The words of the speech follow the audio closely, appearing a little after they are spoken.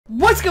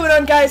What's going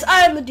on, guys?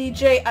 I am the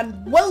DJ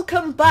and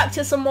welcome back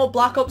to some more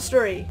Black Ops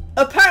 3.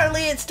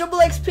 Apparently it's double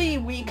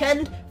XP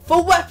weekend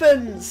for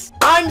weapons.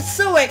 I'm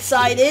so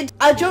excited.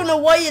 I don't know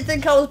why you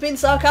think I was being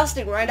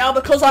sarcastic right now,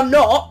 because I'm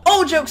not.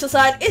 All jokes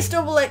aside, it's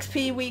double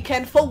XP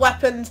weekend for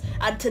weapons,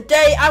 and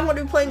today I'm going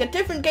to be playing a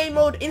different game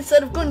mode.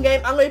 Instead of gun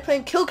game, I'm going to be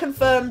playing kill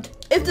confirmed.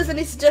 If there's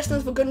any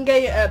suggestions for gun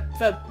games?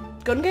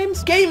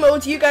 Game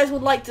modes you guys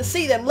would like to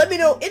see, them let me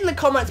know in the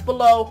comments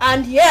below.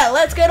 And yeah,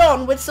 let's get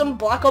on with some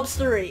Black Ops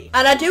 3.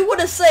 And I do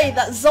want to say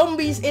that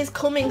Zombies is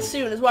coming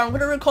soon as well. I'm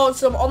going to record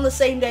some on the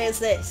same day as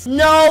this.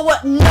 No.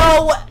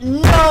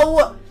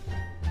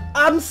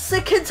 I'm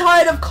sick and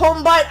tired of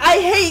Combine. I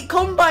hate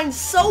Combine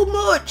so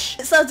much.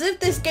 It's as if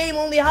this game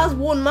only has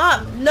one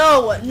map.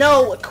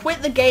 No,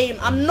 quit the game.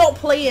 I'm not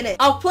playing it.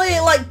 I'll play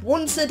it like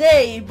once a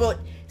day, but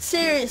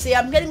seriously,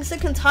 I'm getting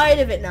sick and tired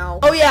of it now.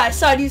 Oh yeah, I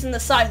started using the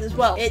scythe as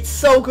well. It's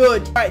so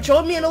good. Alright,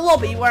 join me in a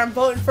lobby where I'm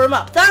voting for a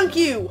map. Thank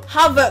you!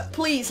 Havoc,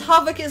 please.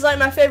 Havoc is like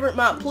my favourite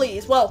map,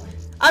 please. Well,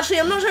 actually,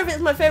 I'm not sure if it's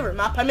my favourite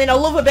map. I mean, I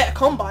love a bit of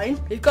Combine.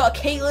 We've got a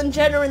Caitlyn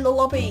Jenner in the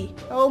lobby.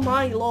 Oh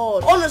my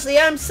lord. Honestly,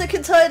 I'm sick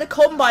and tired of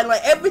Combine.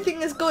 Like,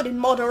 everything is good in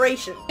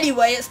moderation.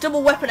 Anyway, it's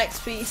double weapon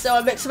XP, so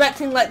I'm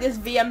expecting like this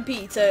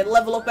VMP to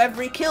level up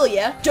every kill,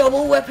 yeah?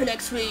 Double weapon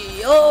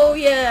XP. Oh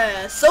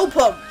yeah. So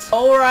pumped.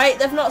 Alright,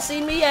 they've not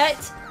seen me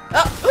yet.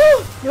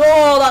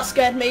 Oh, that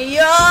scared me.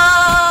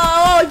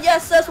 Oh,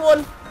 yes, there's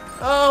one.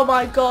 Oh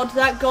my god,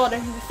 thank god.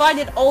 And if I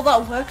did all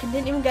that work and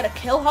didn't even get a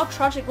kill, how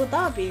tragic would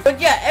that be? But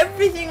yeah,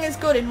 everything is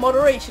good in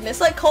moderation. It's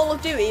like Call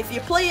of Duty. If you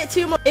play it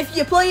too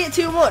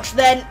much,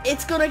 then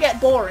it's gonna get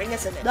boring,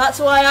 isn't it? That's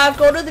why I've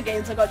got other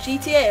games. I got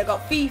GTA, I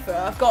got FIFA,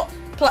 I've got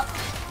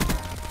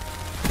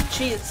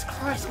Jesus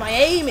Christ, my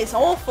aim is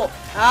awful.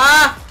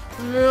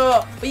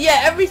 But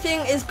yeah,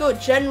 everything is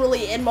good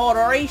generally in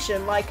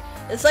moderation. Like,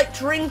 it's like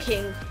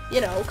drinking,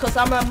 you know, because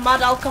I'm a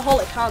mad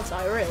alcoholic, aren't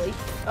I, really?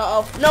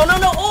 Uh-oh. No.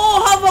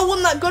 Oh, how have I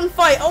won that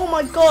gunfight? Oh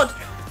my god.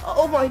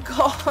 Oh my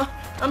god.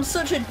 I'm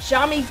such a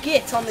jammy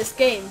git on this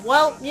game.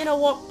 Well, you know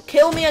what?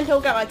 Kill me and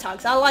he'll get my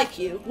tags. I like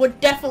you.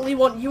 Would definitely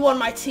want you on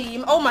my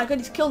team. Oh my god,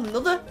 he's killed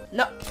another?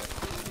 No.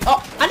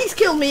 Oh, and he's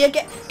killed me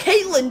again.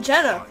 Caitlyn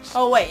Jenner.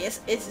 Oh wait,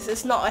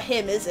 it's not a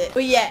him, is it?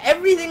 But yeah,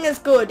 everything is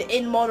good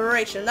in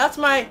moderation. That's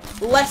my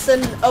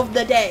lesson of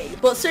the day.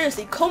 But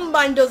seriously,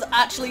 Combine does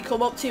actually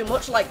come up too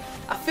much. Like,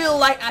 I feel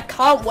like I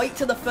can't wait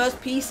to the first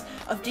piece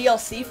of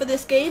DLC for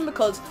this game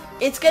because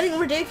it's getting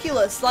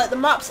ridiculous. Like, the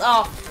maps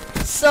are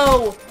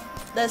so...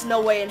 There's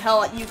no way in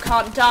hell that you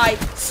can't die.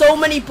 So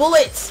many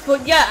bullets.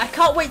 But yeah, I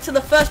can't wait to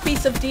the first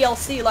piece of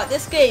DLC. Like,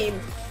 this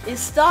game is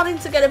starting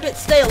to get a bit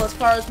stale as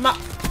far as maps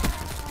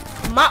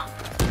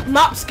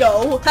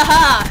go.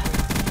 Haha.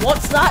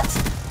 What's that?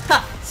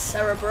 Ha,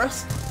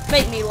 Cerberus.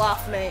 Make me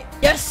laugh, mate.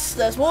 Yes,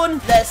 there's one,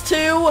 there's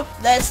two,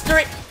 there's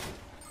three.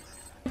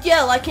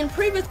 Yeah, like in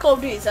previous Call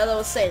of Duties, as I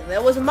was saying,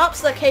 there was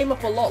maps that came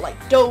up a lot, like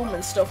Dome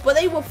and stuff, but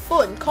they were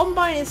fun.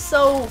 Combine is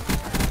so...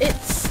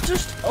 It's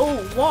just...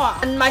 Oh, wow.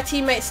 And my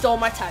teammate stole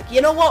my tag.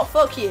 You know what?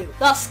 Fuck you.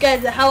 That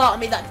scared the hell out of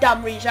me, that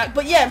damn reject.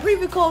 But yeah, in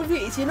previous Call of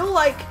Duties, you know,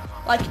 like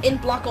in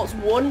Black Ops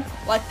 1,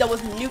 like there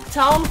was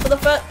Nuketown for the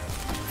first...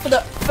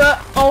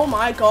 Oh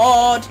my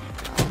god.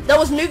 There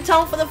was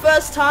Nuketown for the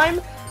first time,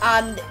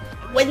 and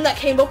when that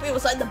came up, it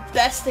was like the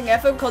best thing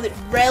ever because it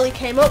rarely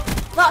came up.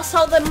 That's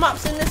how the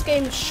maps in this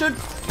game should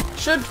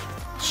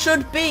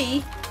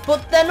be,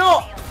 but they're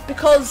not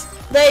because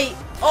they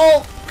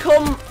all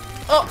come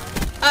up.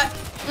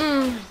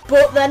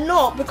 But they're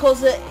not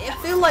because I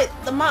feel like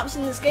the maps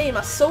in this game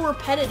are so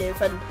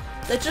repetitive and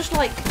they're just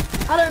like,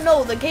 I don't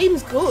know, the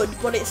game's good,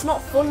 but it's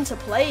not fun to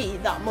play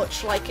that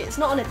much. Like, it's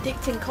not an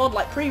addicting COD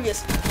like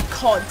previous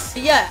CODs.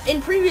 But yeah,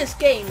 in previous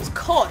games,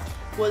 COD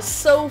was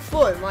so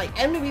fun. Like,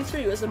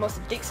 MW3 was the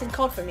most addicting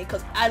COD for me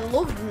because I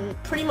loved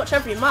pretty much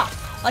every map.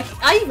 Like,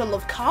 I even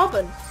loved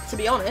Carbon, to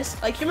be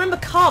honest. Like, you remember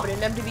Carbon in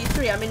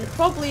MW3? I mean,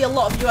 probably a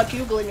lot of you are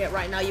googling it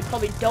right now. You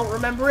probably don't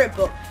remember it,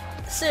 but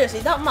seriously,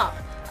 that map,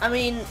 I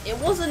mean, it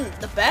wasn't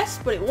the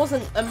best, but it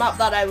wasn't a map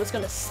that I was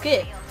gonna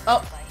skip.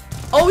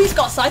 Oh, he's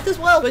got scythe as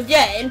well. But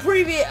yeah, in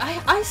previous...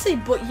 I say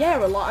but yeah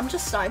a lot. I'm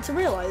just starting to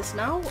realise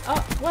now.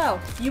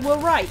 Well, you were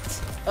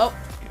right. Oh,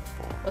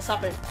 what's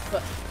happening?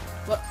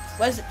 What?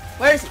 Where's it?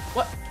 Where is it?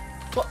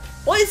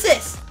 What is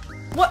this?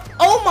 What?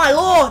 Oh my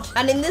lord!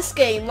 And in this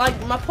game, like,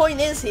 my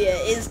point is here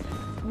is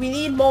we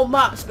need more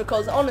maps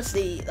because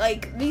honestly,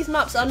 like, these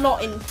maps are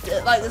not in...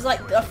 Like, there's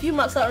like a few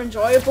maps that are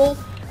enjoyable,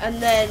 and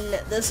then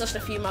there's just a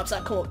few maps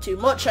that come up too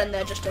much and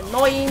they're just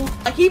annoying.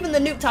 Like, even the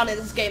Nuketown in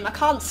this game, I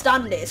can't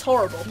stand it. It's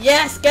horrible.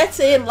 Yes, get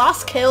in.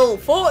 Last kill.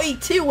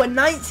 42 and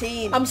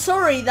 19. I'm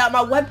sorry that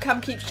my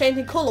webcam keeps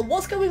changing colour.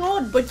 What's going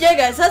on? But yeah,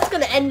 guys, that's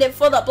going to end it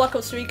for that Black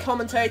Ops 3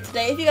 commentary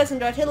today. If you guys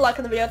enjoyed, hit a like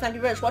on the video. Thank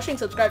you very much for watching.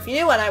 Subscribe if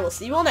you're new, and I will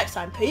see you all next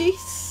time.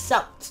 Peace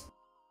out.